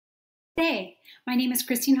Hey, my name is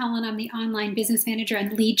Christine Holland. I'm the online business manager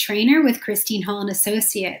and lead trainer with Christine Holland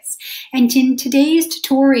Associates. And in today's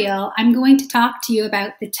tutorial, I'm going to talk to you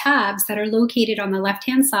about the tabs that are located on the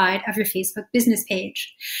left-hand side of your Facebook business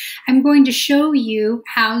page. I'm going to show you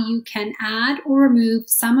how you can add or remove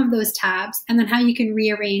some of those tabs and then how you can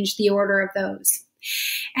rearrange the order of those.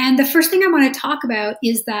 And the first thing I want to talk about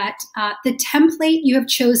is that the template you have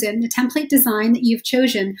chosen, the template design that you've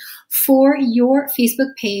chosen for your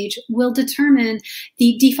Facebook page will determine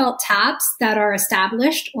the default tabs that are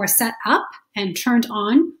established or set up and turned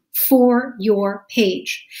on for your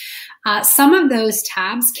page. Some of those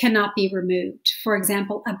tabs cannot be removed. For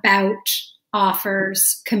example, about,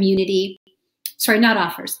 offers, community, not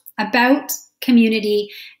offers, about,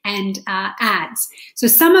 community, and ads. So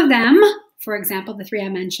some of them, for example, the three I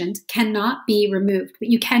mentioned, cannot be removed, but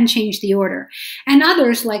you can change the order. And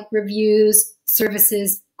others like reviews,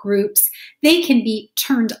 services, groups, they can be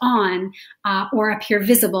turned on or appear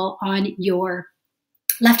visible on your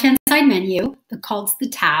left-hand side menu called the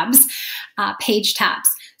tabs, page tabs.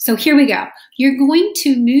 So here we go. You're going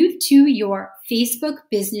to move to your Facebook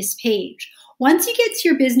business page. Once you get to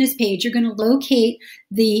your business page, you're going to locate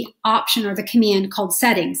the option or the command called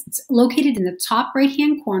settings. It's located in the top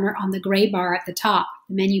right-hand corner on the gray bar at the top,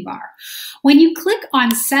 the menu bar. When you click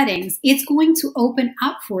on settings, it's going to open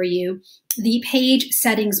up for you the page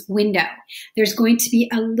settings window. There's going to be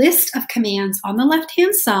a list of commands on the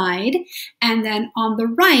left-hand side, and then on the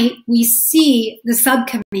right, we see the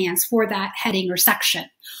subcommands for that heading or section.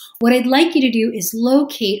 What I'd like you to do is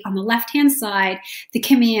locate on the left-hand side the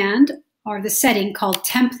command or the setting called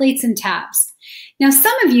templates and tabs. Now,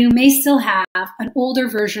 some of you may still have an older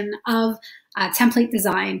version of template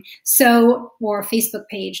design, or Facebook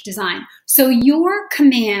page design. So your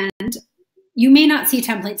command, you may not see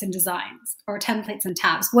templates and designs or templates and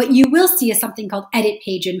tabs. What you will see is something called edit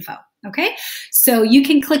page info. Okay, so you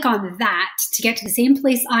can click on that to get to the same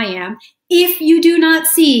place I am if you do not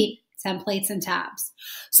see templates and tabs.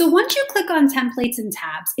 So once you click on templates and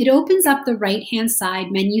tabs, it opens up the right-hand side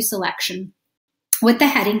menu selection with the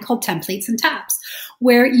heading called templates and tabs,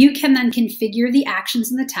 where you can then configure the actions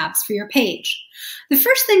and the tabs for your page. The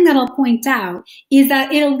first thing that I'll point out is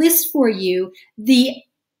that it'll list for you the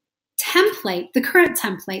template, the current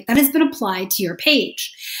template that has been applied to your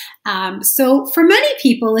page. So for many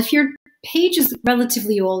people, if your page is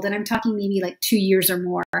relatively old, and I'm talking maybe like 2 years or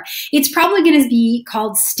more, it's probably going to be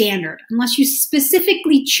called standard. Unless you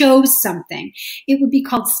specifically chose something, it would be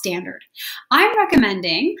called standard. I'm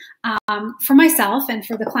recommending, for myself and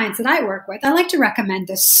for the clients that I work with, I like to recommend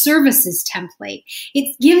the services template.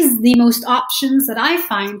 It gives the most options that I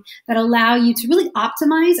find that allow you to really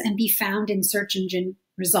optimize and be found in search engine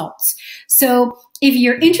results. So if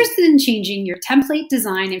you're interested in changing your template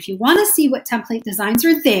design, if you want to see what template designs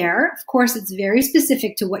are there, of course, it's very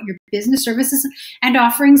specific to what your business services and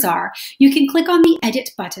offerings are, you can click on the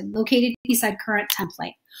edit button located beside current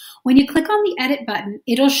template. When you click on the edit button,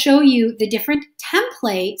 it'll show you the different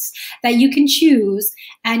templates that you can choose,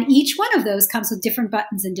 and each one of those comes with different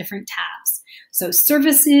buttons and different tabs. So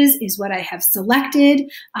services is what I have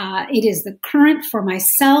selected. It is the current for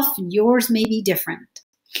myself, and yours may be different.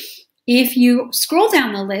 If you scroll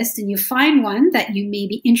down the list and you find one that you may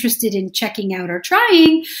be interested in checking out or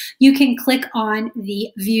trying, you can click on the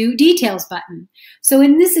View Details button. So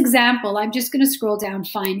in this example, I'm just going to scroll down,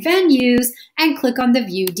 find venues, and click on the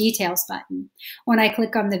View Details button. When I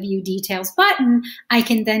click on the View Details button, I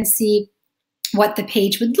can then see what the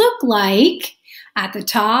page would look like. At the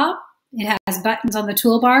top, it has buttons on the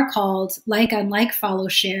toolbar called like, unlike, follow,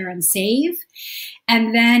 share, and save.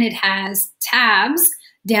 And then it has tabs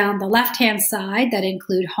down the left-hand side that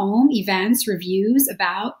include home, events, reviews,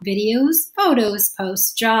 about, videos, photos,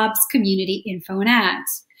 posts, jobs, community, info, and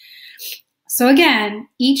ads. So again,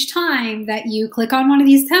 each time that you click on one of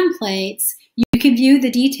these templates, you can view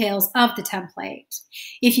the details of the template.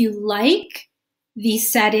 If you like the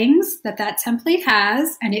settings that that template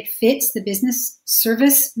has and it fits the business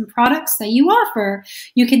service and products that you offer,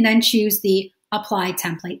 you can then choose the Apply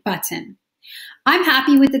Template button. I'm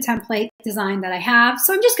happy with the template design that I have,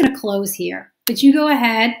 so I'm just going to close here. But you go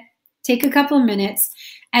ahead, take a couple of minutes,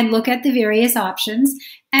 and look at the various options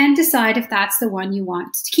and decide if that's the one you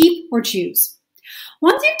want to keep or choose.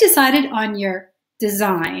 Once you've decided on your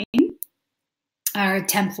design or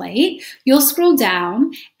template, you'll scroll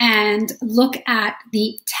down and look at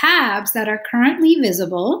the tabs that are currently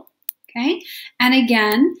visible. Okay, and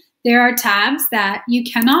again, there are tabs that you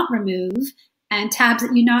cannot remove and tabs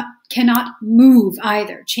that you cannot move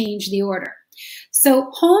either, change the order. So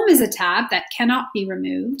home is a tab that cannot be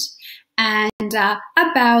removed, and And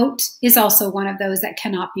About is also one of those that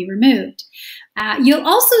cannot be removed. You'll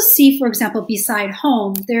also see, for example, beside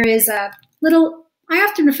Home, there is a little, I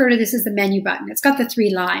often refer to this as the menu button. It's got the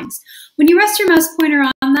 3 lines. When you rest your mouse pointer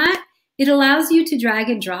on that, it allows you to drag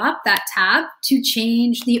and drop that tab to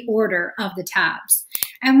change the order of the tabs.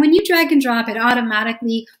 And when you drag and drop, it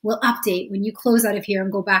automatically will update when you close out of here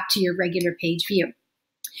and go back to your regular page view.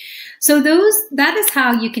 So that is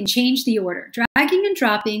how you can change the order, dragging and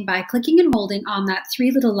dropping by clicking and holding on that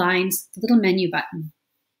 3 little lines, the little menu button.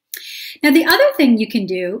 Now, the other thing you can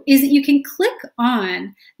do is that you can click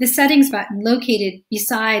on the settings button located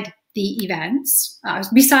beside the events,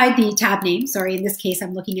 beside the tab name. Sorry, in this case,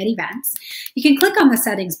 I'm looking at events. You can click on the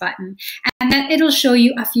settings button and then it'll show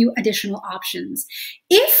you a few additional options.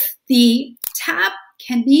 If the tab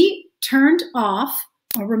can be turned off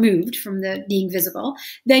or removed from being visible,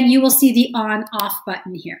 then you will see the on-off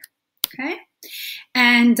button here, okay?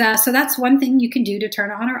 And so that's one thing you can do to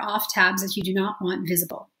turn on or off tabs that you do not want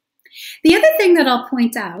visible. The other thing that I'll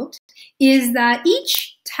point out is that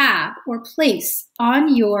each tab or place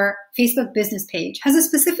on your Facebook business page has a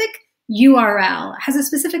specific URL, has a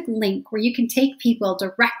specific link where you can take people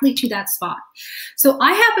directly to that spot. So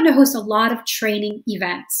I happen to host a lot of training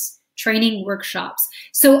events, training workshops.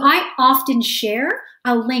 So I often share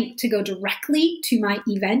a link to go directly to my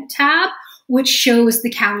event tab, which shows the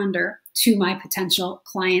calendar to my potential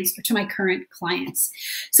clients or to my current clients.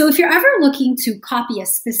 So if you're ever looking to copy a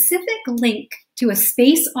specific link to a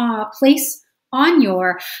place on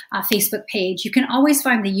your Facebook page, you can always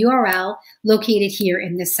find the URL located here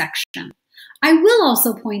in this section. I will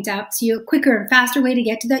also point out to you a quicker and faster way to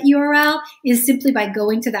get to that URL is simply by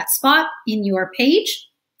going to that spot in your page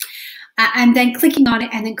and then clicking on it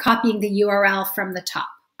and then copying the URL from the top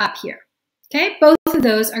up here. Okay, both of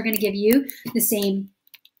those are going to give you the same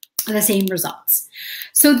results.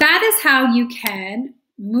 So that is how you can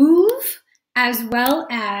move as well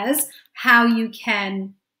as how you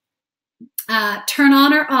can turn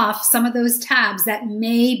on or off some of those tabs that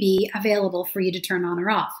may be available for you to turn on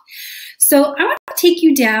or off. So I want to take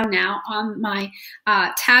you down now on my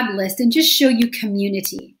tab list and just show you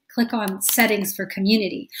community. Click on settings for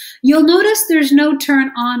community. You'll notice there's no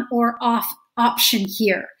turn on or off option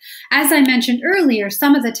here. As I mentioned earlier,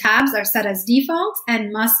 some of the tabs are set as default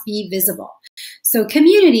and must be visible. So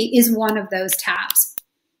community is one of those tabs.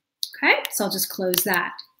 Okay, so I'll just close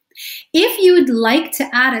that. If you would like to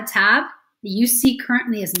add a tab that you see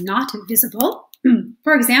currently is not visible,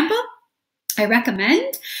 for example, I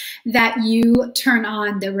recommend that you turn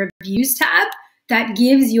on the reviews tab. That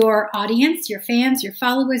gives your audience, your fans, your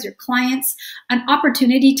followers, your clients an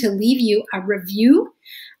opportunity to leave you a review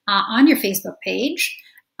on your Facebook page.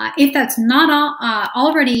 If that's not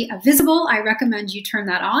already visible, I recommend you turn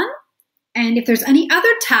that on. And if there's any other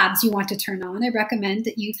tabs you want to turn on, I recommend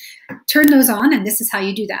that you turn those on, and this is how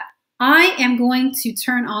you do that. I am going to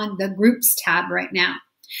turn on the Groups tab right now.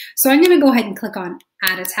 So I'm going to go ahead and click on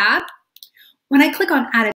Add a Tab. When I click on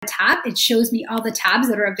Add a Tab, it shows me all the tabs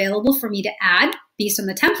that are available for me to add based on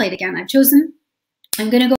the template again I've chosen. I'm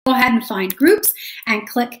going to go ahead and find Groups and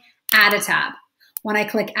click Add a Tab. When I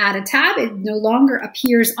click Add a Tab, it no longer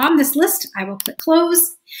appears on this list. I will click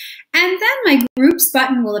Close, and then my Groups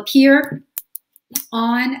button will appear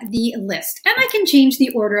on the list. And I can change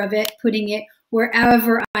the order of it, putting it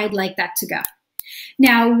wherever I'd like that to go.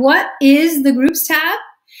 Now, what is the Groups tab?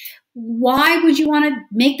 Why would you want to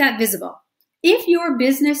make that visible? If your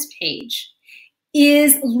business page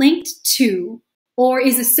is linked to or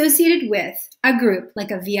is associated with a group,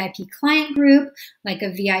 like a VIP client group, like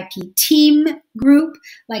a VIP team group,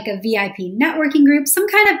 like a VIP networking group, some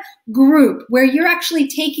kind of group where you're actually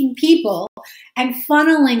taking people and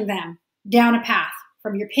funneling them down a path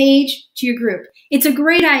from your page to your group. It's a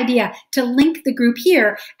great idea to link the group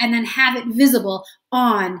here and then have it visible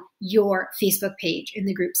on your Facebook page in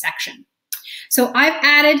the group section. So I've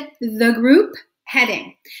added the group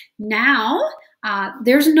heading. Now,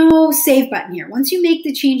 there's no save button here. Once you make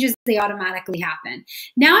the changes, they automatically happen.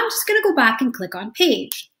 Now I'm just going to go back and click on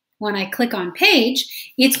page. When I click on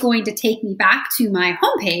page, it's going to take me back to my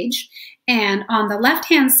home page. And on the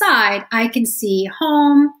left-hand side, I can see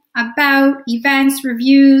home, about, events,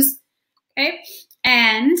 reviews, okay?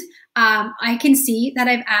 And I can see that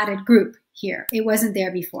I've added group here. It wasn't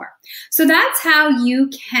there before. So that's how you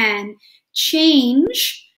can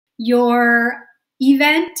change your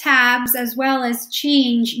event tabs as well as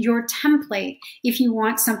change your template if you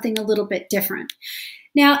want something a little bit different.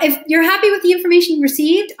 Now, if you're happy with the information you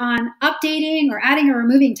received on updating or adding or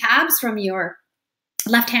removing tabs from your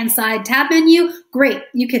left-hand side tab menu, great,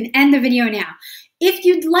 you can end the video now. If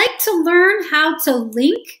you'd like to learn how to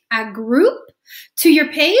link a group to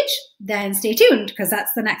your page, then stay tuned because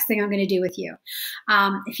that's the next thing I'm going to do with you.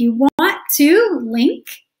 If you want to link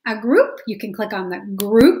a group, you can click on the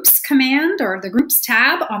groups command or the groups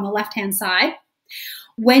tab on the left-hand side.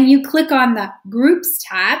 When you click on the groups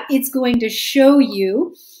tab, it's going to show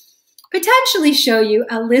you, potentially show you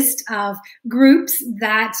a list of groups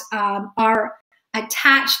that are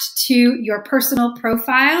attached to your personal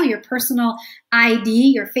profile, your personal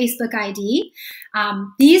ID, your Facebook ID.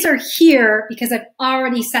 These are here because I've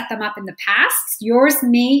already set them up in the past. Yours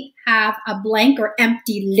may have a blank or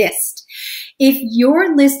empty list. If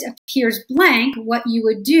your list appears blank, what you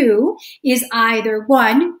would do is either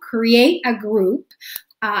one, create a group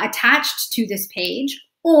attached to this page,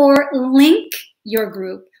 or link your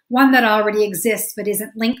group, one that already exists but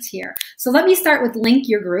isn't linked here. So let me start with link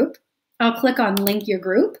your group. I'll click on link your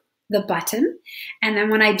group, the button. And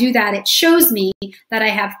then when I do that, it shows me that I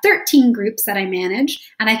have 13 groups that I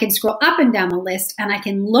manage, and I can scroll up and down the list and I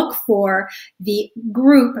can look for the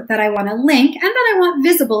group that I want to link and that I want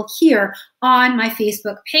visible here on my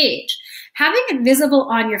Facebook page. Having it visible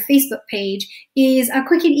on your Facebook page is a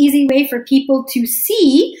quick and easy way for people to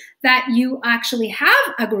see that you actually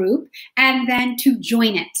have a group and then to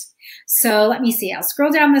join it. So let me see, I'll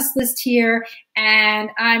scroll down this list here and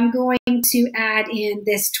I'm going to add in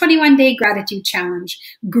this 21-day gratitude challenge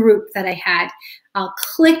group that I had. I'll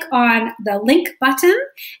click on the link button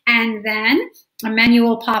and then a menu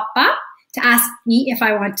will pop up to ask me if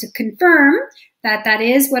I want to confirm that that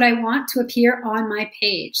is what I want to appear on my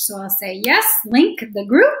page. So I'll say yes, link the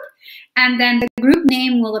group, and then the group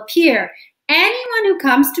name will appear. Anyone who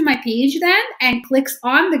comes to my page then and clicks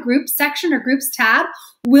on the groups section or groups tab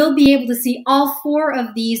will be able to see all 4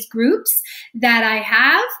 of these groups that I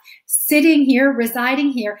have sitting here,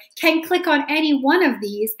 residing here, can click on any one of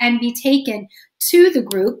these and be taken to the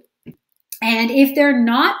group. And if they're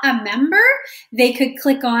not a member, they could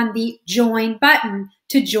click on the join button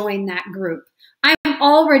to join that group. I'm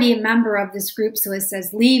already a member of this group, so it says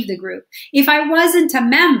leave the group. If I wasn't a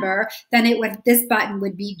member, then this button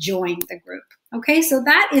would be join the group. Okay, so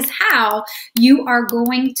that is how you are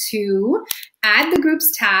going to add the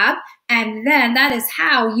groups tab, and then that is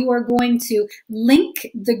how you are going to link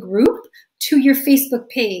the group to your Facebook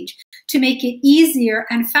page to make it easier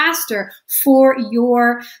and faster for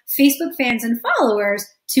your Facebook fans and followers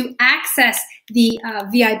to access the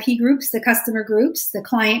VIP groups, the customer groups, the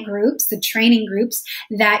client groups, the training groups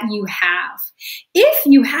that you have. If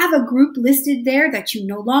you have a group listed there that you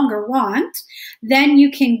no longer want, then you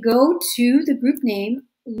can go to the group name,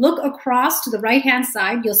 look across to the right-hand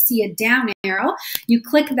side, you'll see a down arrow. You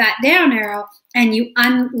click that down arrow and you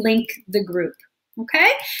unlink the group.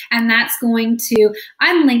 Okay, and that's going to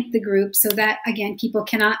unlink the group so that, again, people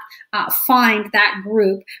cannot find that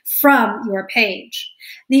group from your page.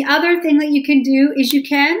 The other thing that you can do is you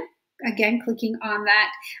can, again, clicking on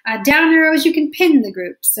that down arrows, you can pin the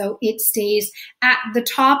group so it stays at the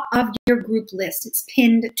top of your group list. It's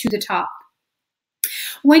pinned to the top.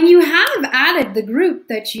 When you have added the group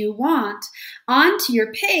that you want onto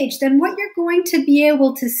your page, then what you're going to be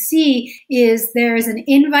able to see is there is an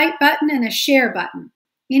invite button and a share button.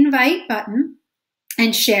 Invite button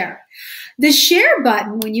and share. The share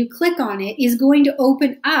button, when you click on it, is going to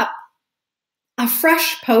open up a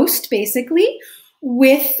fresh post, basically,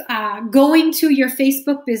 with going to your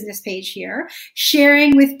Facebook business page here,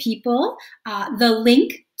 sharing with people the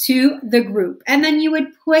link to the group. And then you would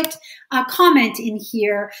put a comment in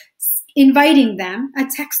here inviting them, a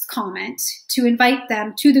text comment to invite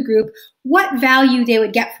them to the group, what value they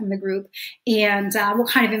would get from the group, and what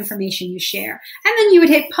kind of information you share. And then you would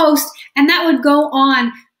hit post, and that would go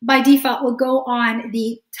on, by default, will go on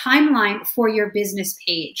the timeline for your business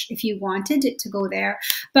page if you wanted it to go there.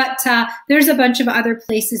 But there's a bunch of other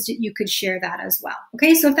places that you could share that as well.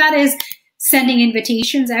 Okay, so if that is sending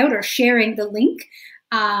invitations out or sharing the link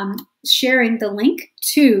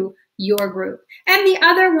to your group. And the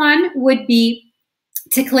other one would be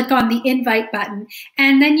to click on the invite button,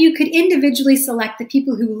 and then you could individually select the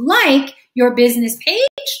people who like your business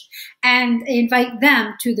page and invite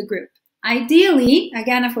them to the group. Ideally,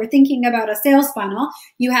 again, if we're thinking about a sales funnel,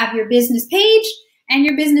 you have your business page, and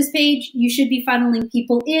your business page, you should be funneling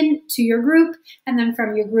people in to your group, and then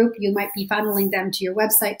from your group, you might be funneling them to your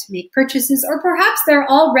website to make purchases, or perhaps they're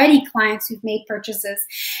already clients who've made purchases,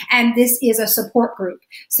 and this is a support group.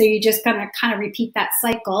 So you just kind of repeat that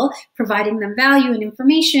cycle, providing them value and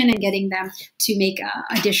information and getting them to make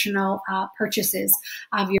additional purchases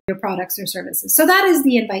of your products or services. So that is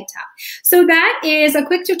the invite tab. So that is a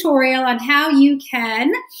quick tutorial on how you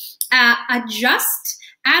can adjust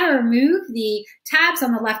add or remove the tabs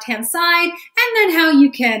on the left-hand side, and then how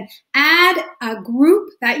you can add a group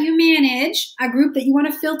that you manage, a group that you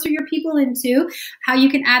want to filter your people into, how you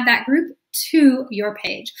can add that group to your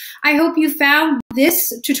page. I hope you found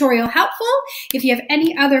this tutorial helpful. If you have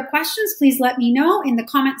any other questions, please let me know in the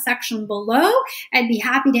comment section below. I'd be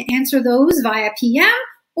happy to answer those via PM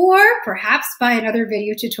or perhaps by another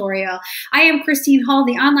video tutorial. I am Christine Hall,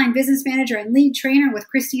 the online business manager and lead trainer with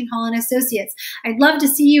Christine Hall & Associates. I'd love to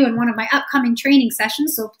see you in one of my upcoming training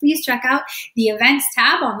sessions, so please check out the events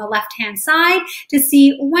tab on the left-hand side to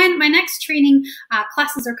see when my next training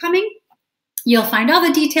classes are coming. You'll find all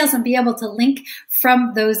the details and be able to link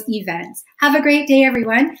from those events. Have a great day,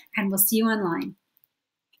 everyone, and we'll see you online.